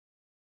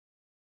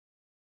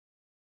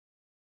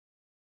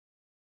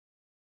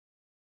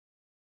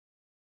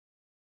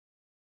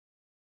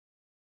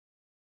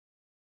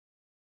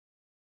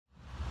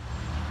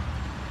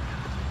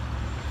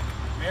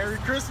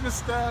Merry Christmas,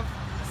 Steph.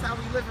 That's how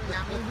we living.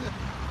 I mean,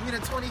 we the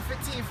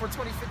 2015 for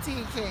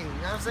 2015 king. You know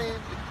what I'm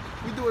saying?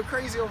 We do it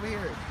crazy over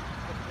here.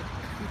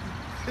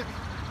 Get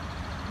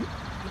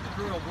the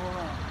grill, go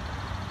around.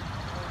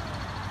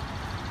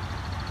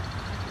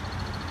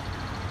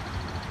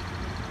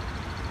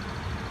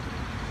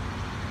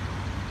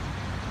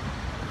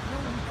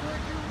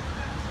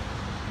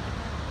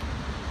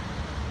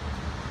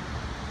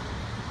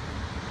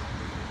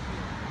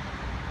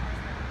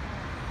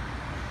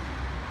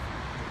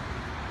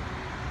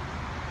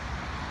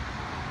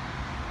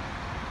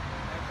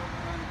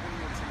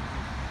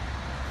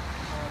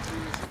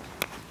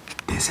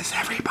 This is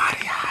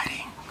everybody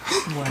hiding.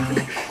 Wow.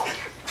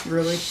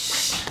 Really?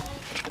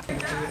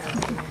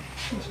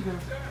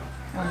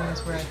 Oh,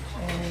 that's right.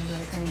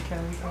 And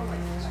Kelly.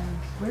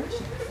 Where is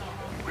she?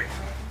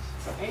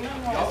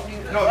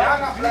 No, y'all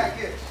not black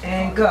yet.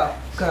 And go.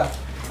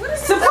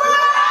 Surprise!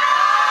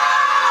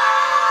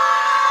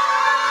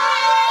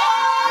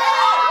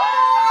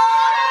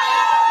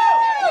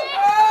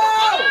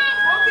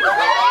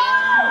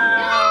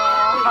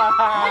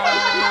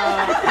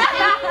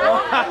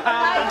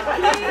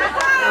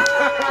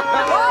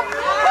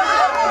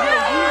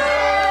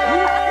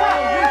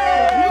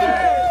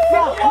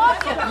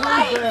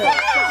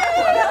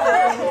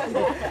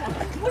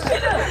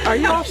 Are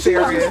y'all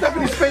serious?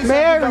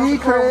 Merry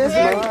Christmas.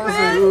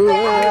 Well,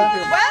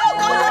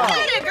 go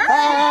get it, girl.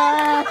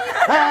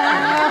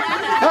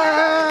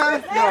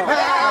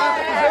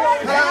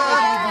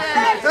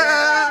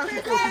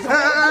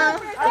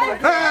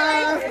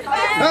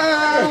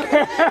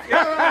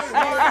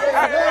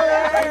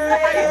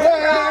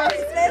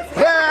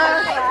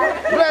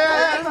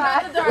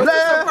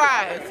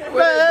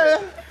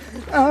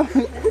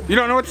 You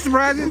don't know what the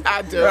surprise is?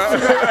 I do.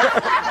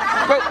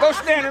 Go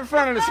stand in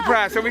front of the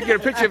surprise so we can get a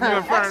picture of you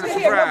in front of the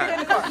surprise.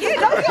 Yeah,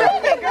 go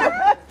get it,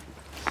 girl.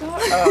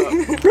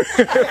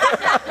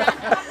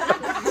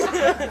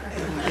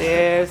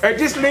 Yes. Hey,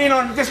 just lean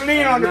on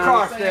the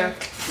car, Steph.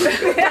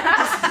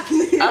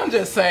 I'm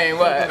just saying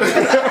what.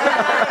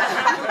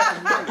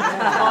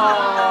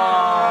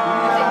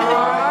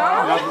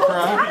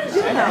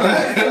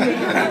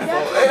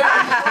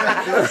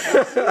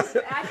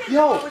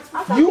 Yo,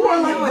 you were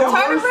like the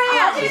worst.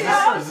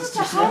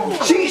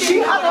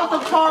 She hot out the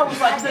car was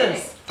like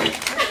this. I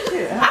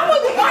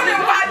was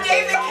wondering why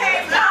David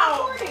came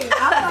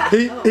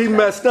out. He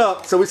messed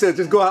up, so we said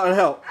just go out and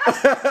help.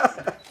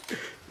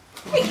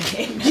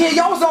 Yeah,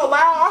 y'all was all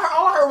loud.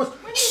 All I heard was.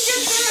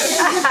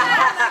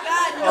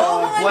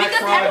 Black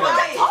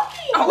Friday.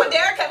 Oh, when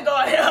Derek kept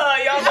going,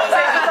 y'all gonna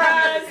say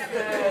surprise.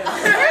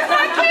 Where's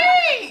my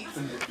keys?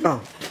 Oh.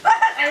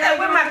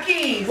 Where my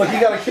keys? Look, you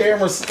got a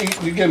camera.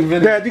 You getting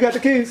video. Dad, you got the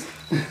keys?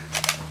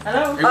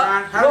 Hello?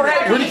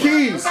 Where the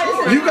keys?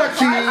 You got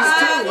keys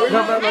too. No,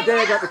 my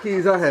dad got the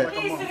keys. I had.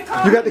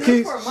 You got the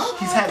keys?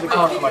 He's had the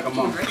car for like a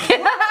month.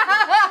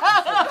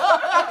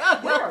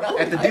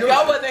 At the If dealer.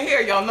 y'all wasn't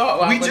here, y'all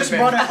know it. We just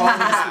bought it all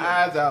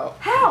eyes out.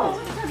 How?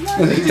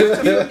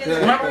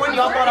 Remember when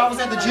y'all thought I was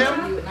at the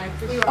gym?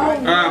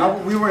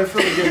 We were in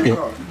Philly getting the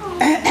car.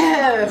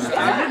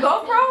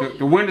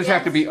 The windows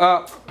have to be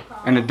up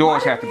and the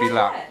doors have to be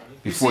locked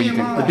before you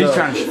can. He's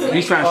trying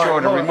to show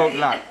her the remote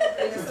lock.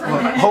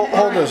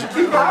 Hold this. Hold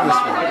this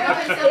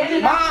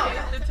one. Mom!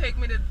 To take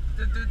me to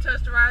do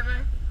test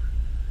driving?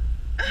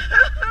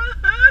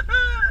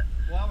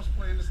 Well, I was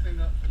playing this thing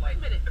up for like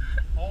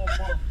all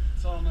month.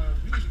 So we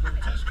need to go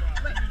test drive.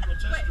 We need to go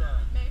test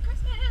drive. Merry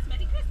Christmas,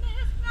 Merry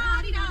Christmas,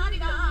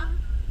 la-di-da-di-da.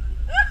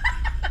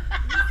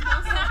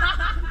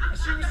 And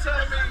she was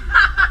telling me.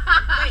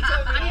 Wait,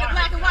 I need a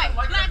black and white,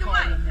 black and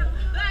white,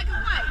 black and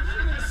white.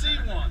 She didn't see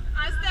one.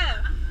 Hi,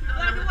 Steph.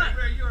 Black and white.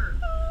 You're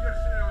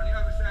sitting on the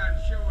other side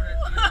and show her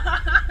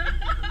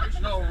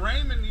that. No,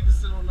 Raymond needs to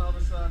sit on the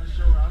other side and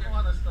show her. I know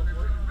how that stuff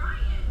works.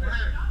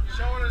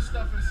 Show her the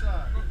stuff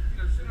inside.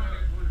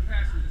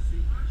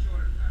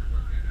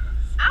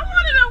 I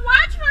wanted to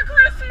watch for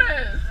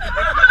Christmas.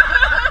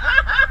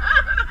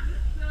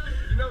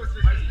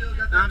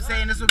 I'm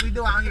saying this is what we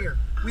do out here.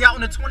 We out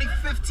in the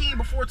 2015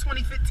 before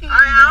 2015. I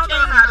don't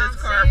know how this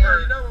car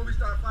works. You know when we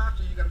start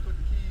flashing, you got to put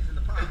the keys in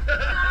the pocket.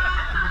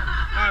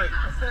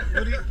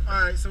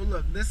 All right. So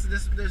look, this,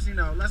 you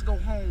know, let's go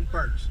home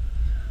first.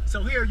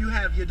 So here you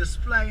have your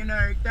display and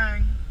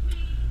everything.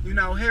 You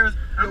know, here's.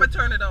 I'm gonna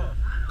turn it off.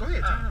 Go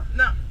ahead, turn it off.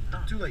 No.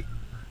 Too late.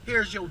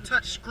 Here's your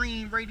touch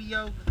screen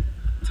radio.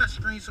 Touch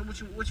screen. So what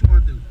you want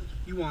to do?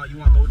 You want to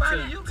go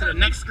to the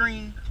next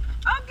screen?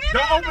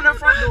 Don't open the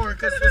front door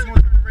because it's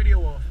gonna turn the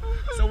radio off.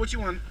 So what you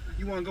want?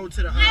 You want to go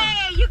to the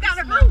Yeah, you got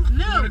a roof. You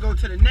want to go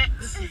to the next?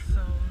 This is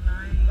so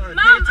nice. All right,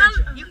 Mom, pay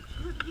attention.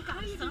 you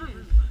got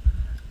some.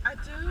 I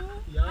do?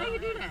 Yeah. How you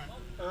do that?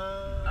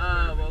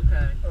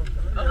 Okay.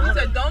 Oh, he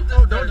said don't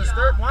disturb. Don't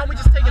disturb. Why don't we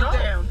just take it off?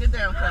 Get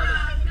down, Kelly.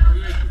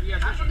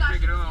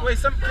 Wait,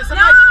 can somebody?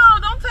 No,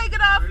 don't take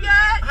it off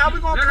yet. How we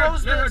gonna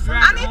close this?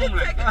 I need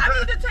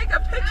to take a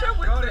picture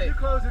with it. You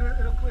close it,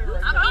 it'll clear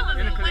right I'm now.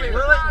 keeping it clear.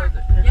 Really?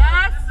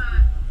 Yes.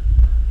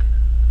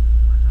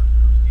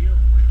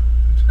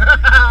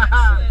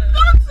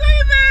 Don't say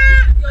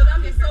that. Yo,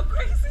 that'd be so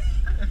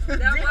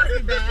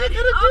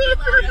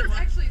That's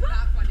actually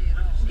not funny at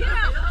all.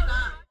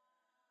 Yeah.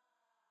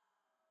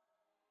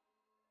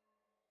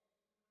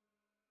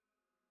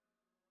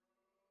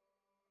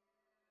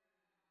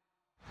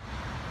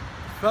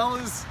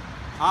 Fellas,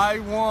 I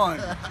won.